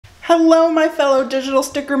Hello, my fellow digital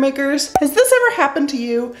sticker makers. Has this ever happened to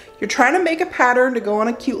you? You're trying to make a pattern to go on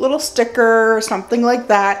a cute little sticker or something like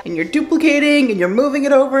that, and you're duplicating and you're moving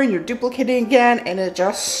it over and you're duplicating again, and it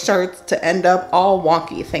just starts to end up all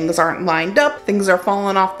wonky. Things aren't lined up, things are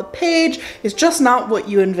falling off the page. It's just not what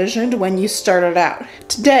you envisioned when you started out.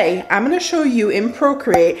 Today, I'm going to show you in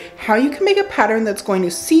Procreate how you can make a pattern that's going to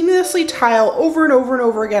seamlessly tile over and over and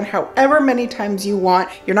over again, however many times you want.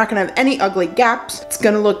 You're not going to have any ugly gaps. It's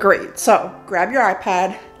going to look great. So grab your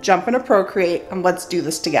iPad, jump into Procreate, and let's do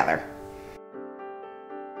this together.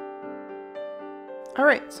 All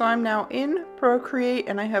right, so I'm now in Procreate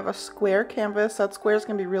and I have a square canvas. That square is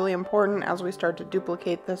going to be really important as we start to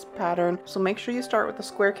duplicate this pattern. So make sure you start with the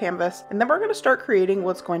square canvas, and then we're going to start creating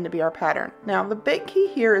what's going to be our pattern. Now, the big key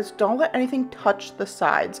here is don't let anything touch the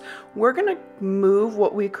sides. We're going to move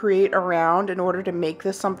what we create around in order to make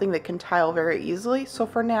this something that can tile very easily. So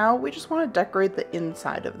for now, we just want to decorate the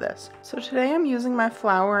inside of this. So today I'm using my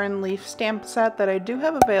flower and leaf stamp set that I do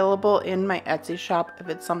have available in my Etsy shop if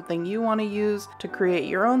it's something you want to use to create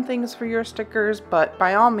your own things for your stickers, but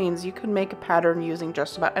by all means you can make a pattern using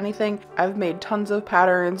just about anything. I've made tons of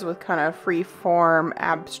patterns with kind of free form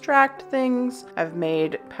abstract things. I've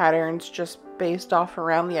made patterns just based off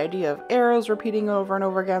around the idea of arrows repeating over and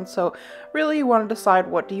over again. So really you want to decide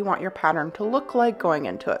what do you want your pattern to look like going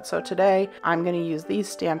into it. So today I'm going to use these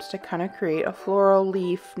stamps to kind of create a floral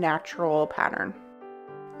leaf natural pattern.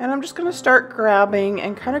 And I'm just going to start grabbing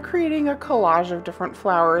and kind of creating a collage of different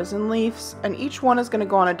flowers and leaves, and each one is going to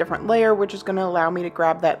go on a different layer, which is going to allow me to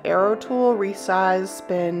grab that arrow tool, resize,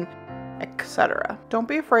 spin, etc. Don't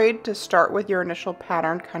be afraid to start with your initial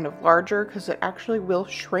pattern kind of larger, because it actually will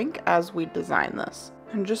shrink as we design this.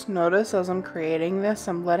 And just notice as I'm creating this,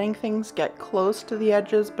 I'm letting things get close to the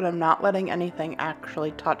edges, but I'm not letting anything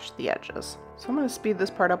actually touch the edges. So I'm going to speed this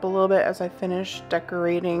part up a little bit as I finish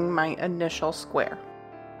decorating my initial square.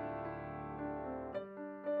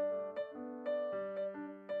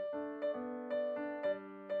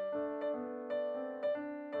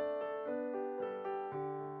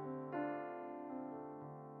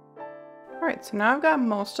 Alright, so now I've got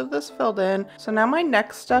most of this filled in. So now my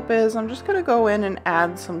next step is I'm just going to go in and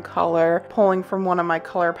add some color, pulling from one of my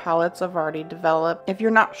color palettes I've already developed. If you're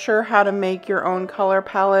not sure how to make your own color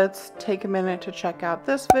palettes, take a minute to check out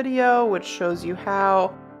this video, which shows you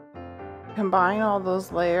how. Combine all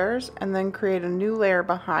those layers and then create a new layer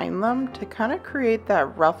behind them to kind of create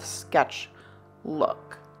that rough sketch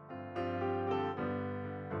look.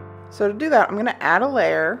 So to do that, I'm going to add a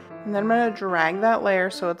layer, and then I'm going to drag that layer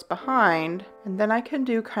so it's behind, and then I can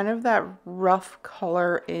do kind of that rough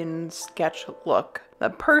color in sketch look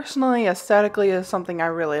that personally, aesthetically, is something I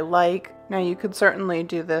really like. Now you could certainly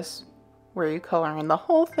do this where you color in the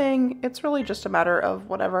whole thing. It's really just a matter of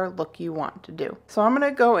whatever look you want to do. So I'm going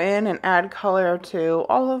to go in and add color to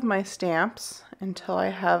all of my stamps until I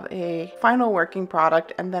have a final working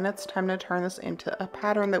product, and then it's time to turn this into a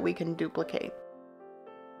pattern that we can duplicate.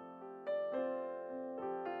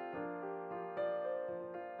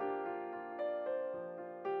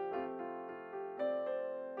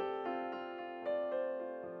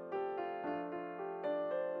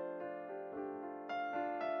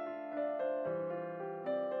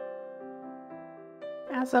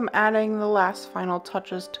 As I'm adding the last final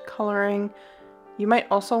touches to coloring, you might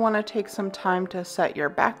also want to take some time to set your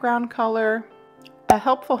background color. A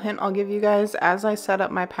helpful hint I'll give you guys as I set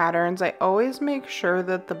up my patterns, I always make sure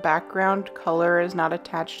that the background color is not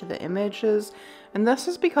attached to the images, and this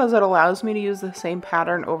is because it allows me to use the same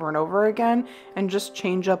pattern over and over again and just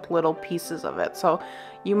change up little pieces of it. So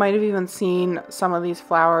you might have even seen some of these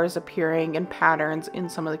flowers appearing in patterns in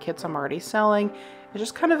some of the kits I'm already selling. It's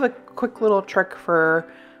just kind of a quick little trick for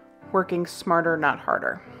working smarter, not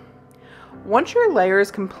harder. Once your layer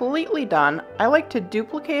is completely done, I like to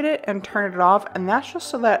duplicate it and turn it off, and that's just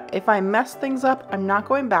so that if I mess things up, I'm not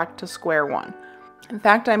going back to square one. In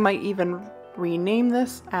fact, I might even rename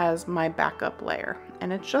this as my backup layer,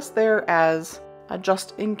 and it's just there as a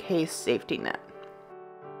just-in-case safety net.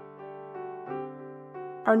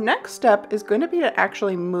 Our next step is going to be to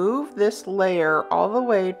actually move this layer all the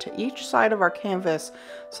way to each side of our canvas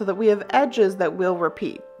so that we have edges that will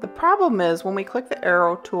repeat. The problem is when we click the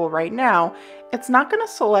arrow tool right now, it's not going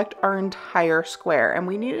to select our entire square, and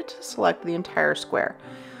we need it to select the entire square.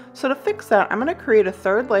 So to fix that, I'm going to create a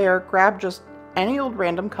third layer, grab just any old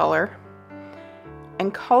random color,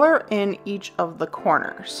 and color in each of the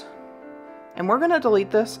corners. And we're going to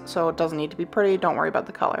delete this, so it doesn't need to be pretty, don't worry about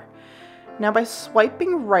the color. Now by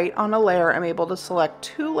swiping right on a layer, I'm able to select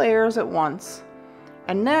 2 layers at once,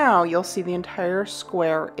 and now you'll see the entire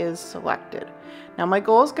square is selected. Now my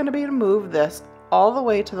goal is going to be to move this all the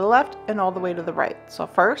way to the left and all the way to the right. So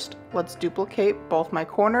first, let's duplicate both my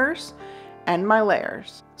corners and my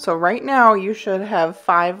layers. So right now you should have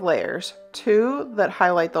 5 layers, 2 that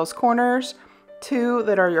highlight those corners, 2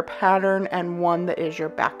 that are your pattern, and 1 that is your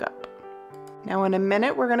backup. Now in a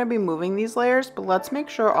minute we're going to be moving these layers, but let's make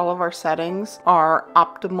sure all of our settings are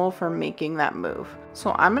optimal for making that move.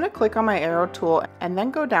 So I'm going to click on my arrow tool and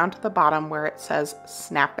then go down to the bottom where it says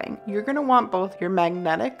snapping. You're going to want both your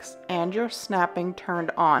magnetics and your snapping turned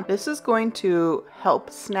on. This is going to help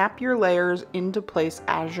snap your layers into place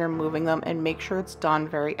as you're moving them and make sure it's done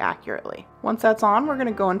very accurately. Once that's on, we're going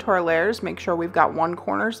to go into our layers, make sure we've got one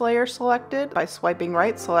corners layer selected by swiping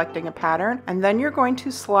right, selecting a pattern, and then you're going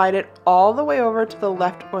to slide it all the way over to the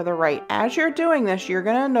left or the right. As you're doing this, you're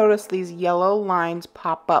going to notice these yellow lines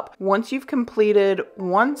pop up. Once you've completed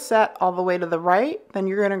one set all the way to the right, then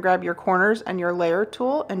you're going to grab your corners and your layer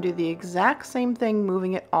tool and do the exact same thing,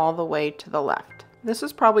 moving it all the way to the left. This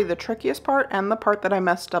is probably the trickiest part and the part that I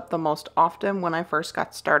messed up the most often when I first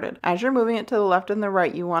got started. As you're moving it to the left and the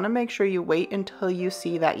right, you want to make sure you wait until you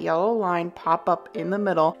see that yellow line pop up in the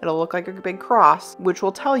middle. It'll look like a big cross, which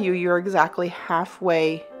will tell you you're exactly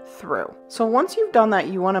halfway through. So once you've done that,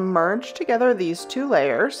 you want to merge together these 2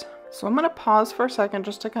 layers. So I'm going to pause for a second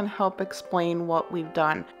just to kind of help explain what we've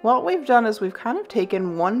done. What we've done is we've kind of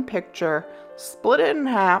taken one picture, split it in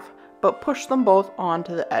half, but push them both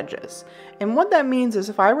onto the edges. And what that means is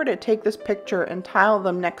if I were to take this picture and tile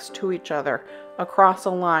them next to each other across a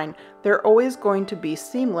line, they're always going to be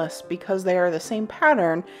seamless because they are the same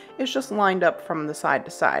pattern. It's just lined up from the side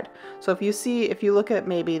to side. So if you look at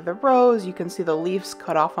maybe the rose, you can see the leaves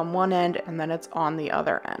cut off on one end and then it's on the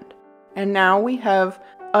other end. And now we have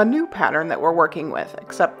a new pattern that we're working with,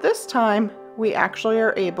 except this time we actually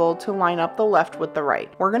are able to line up the left with the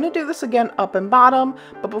right. We're going to do this again up and bottom,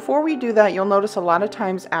 but before we do that, you'll notice a lot of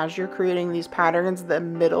times as you're creating these patterns, the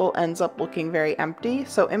middle ends up looking very empty.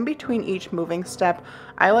 So in between each moving step,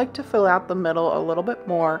 I like to fill out the middle a little bit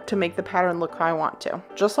more to make the pattern look how I want to.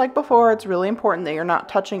 Just like before, it's really important that you're not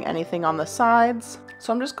touching anything on the sides.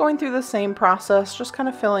 So I'm just going through the same process, just kind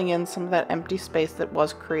of filling in some of that empty space that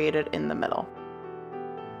was created in the middle.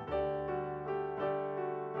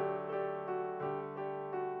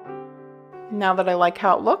 Now that I like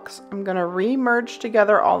how it looks, I'm going to re-merge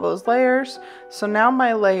together all those layers. So now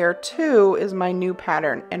my layer 2 is my new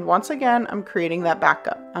pattern. And once again, I'm creating that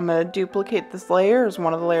backup. I'm going to duplicate this layer as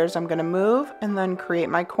one of the layers I'm going to move, and then create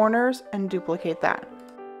my corners and duplicate that.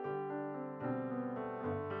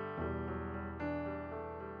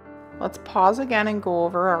 Let's pause again and go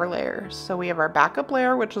over our layers. So we have our backup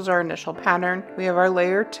layer, which is our initial pattern. We have our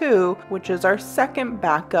layer 2, which is our second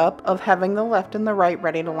backup of having the left and the right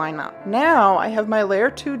ready to line up. Now I have my layer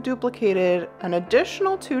 2 duplicated an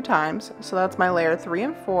additional 2 times. So that's my layer 3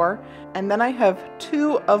 and 4. And then I have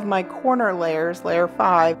 2 of my corner layers, layer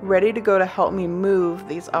 5, ready to go to help me move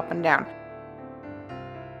these up and down.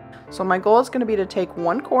 So my goal is going to be to take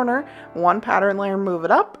one corner, one pattern layer, move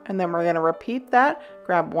it up, and then we're going to repeat that,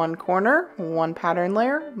 grab one corner, one pattern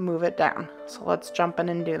layer, move it down. So let's jump in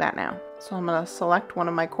and do that now. So I'm going to select one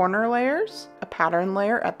of my corner layers, a pattern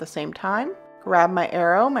layer at the same time, grab my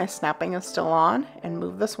arrow, my snapping is still on, and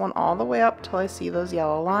move this one all the way up till I see those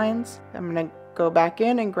yellow lines. I'm going to go back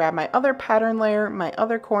in and grab my other pattern layer, my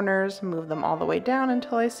other corners, move them all the way down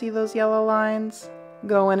until I see those yellow lines.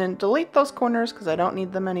 Go in and delete those corners because I don't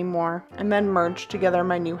need them anymore, and then merge together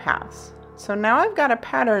my new halves. So now I've got a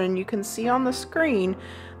pattern, and you can see on the screen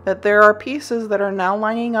that there are pieces that are now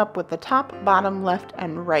lining up with the top, bottom, left,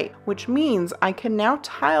 and right, which means I can now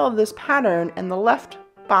tile this pattern, and the left,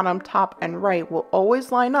 bottom, top, and right will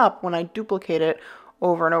always line up when I duplicate it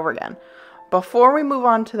over and over again. Before we move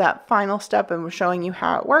on to that final step and showing you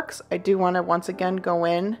how it works, I do want to once again go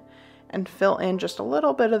in and fill in just a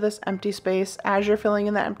little bit of this empty space. As you're filling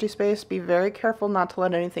in that empty space, be very careful not to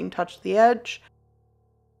let anything touch the edge.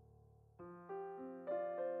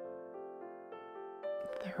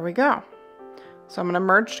 There we go. So I'm going to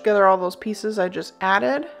merge together all those pieces I just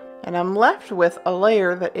added, and I'm left with a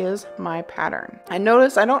layer that is my pattern. I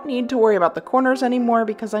notice I don't need to worry about the corners anymore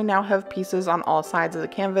because I now have pieces on all sides of the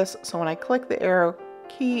canvas. So when I click the arrow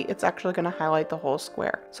key, it's actually going to highlight the whole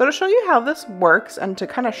square. So to show you how this works and to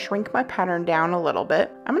kind of shrink my pattern down a little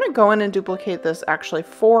bit, I'm going to go in and duplicate this actually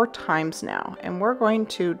 4 times now, and we're going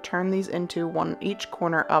to turn these into one each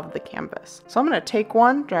corner of the canvas. So I'm going to take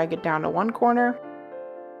one, drag it down to one corner,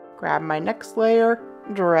 grab my next layer,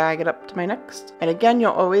 drag it up to my next, and again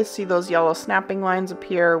you'll always see those yellow snapping lines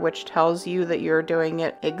appear, which tells you that you're doing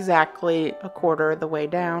it exactly a quarter of the way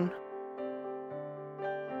down.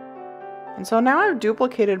 And so now I've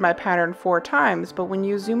duplicated my pattern 4 times, but when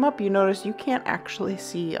you zoom up, you notice you can't actually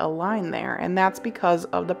see a line there. And that's because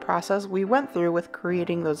of the process we went through with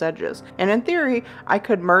creating those edges. And in theory, I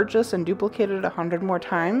could merge this and duplicate it 100 more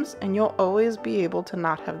times, and you'll always be able to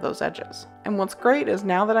not have those edges. And what's great is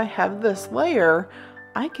now that I have this layer,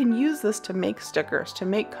 I can use this to make stickers, to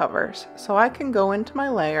make covers. So I can go into my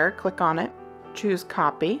layer, click on it, choose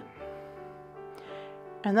copy,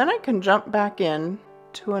 and then I can jump back in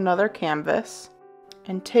to another canvas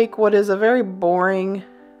and take what is a very boring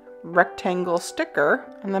rectangle sticker,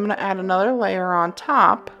 and I'm going to add another layer on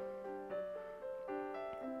top.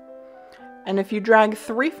 And if you drag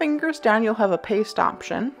 3 fingers down, you'll have a paste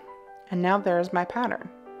option. And now there's my pattern.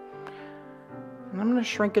 And I'm going to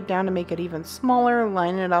shrink it down to make it even smaller,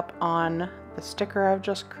 line it up on the sticker I've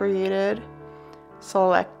just created.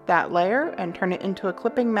 Select that layer and turn it into a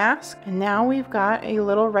clipping mask. And now we've got a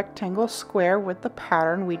little rectangle square with the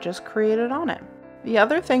pattern we just created on it. The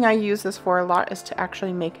other thing I use this for a lot is to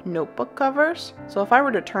actually make notebook covers. So if I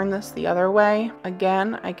were to turn this the other way,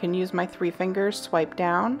 again, I can use my 3 fingers, swipe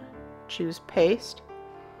down, choose paste,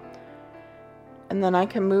 and then I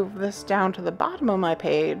can move this down to the bottom of my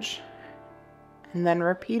page and then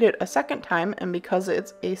repeat it a second time. And because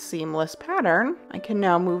it's a seamless pattern, I can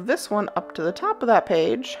now move this one up to the top of that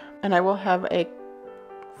page, and I will have a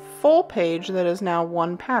full page that is now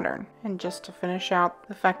one pattern. And just to finish out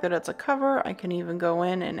the fact that it's a cover, I can even go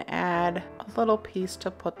in and add a little piece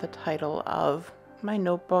to put the title of my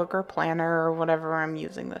notebook or planner or whatever I'm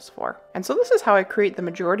using this for. And so this is how I create the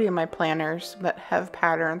majority of my planners that have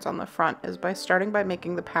patterns on the front, is by starting by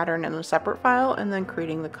making the pattern in a separate file and then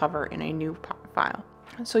creating the cover in a new file.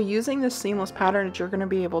 So using this seamless pattern, you're going to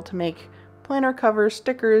be able to make planner covers,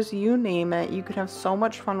 stickers, you name it. You can have so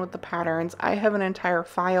much fun with the patterns. I have an entire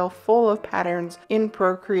file full of patterns in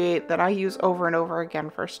Procreate that I use over and over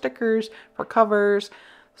again for stickers, for covers,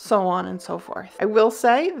 so on and so forth. I will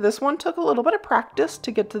say this one took a little bit of practice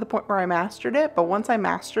to get to the point where I mastered it, but once I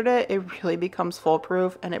mastered it, it really becomes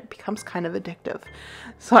foolproof and it becomes kind of addictive.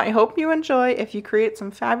 So I hope you enjoy. If you create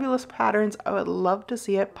some fabulous patterns, I would love to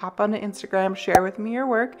see it. Pop onto Instagram, share with me your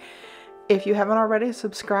work. If you haven't already,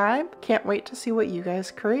 subscribe. Can't wait to see what you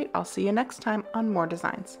guys create. I'll see you next time on more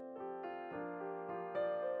designs.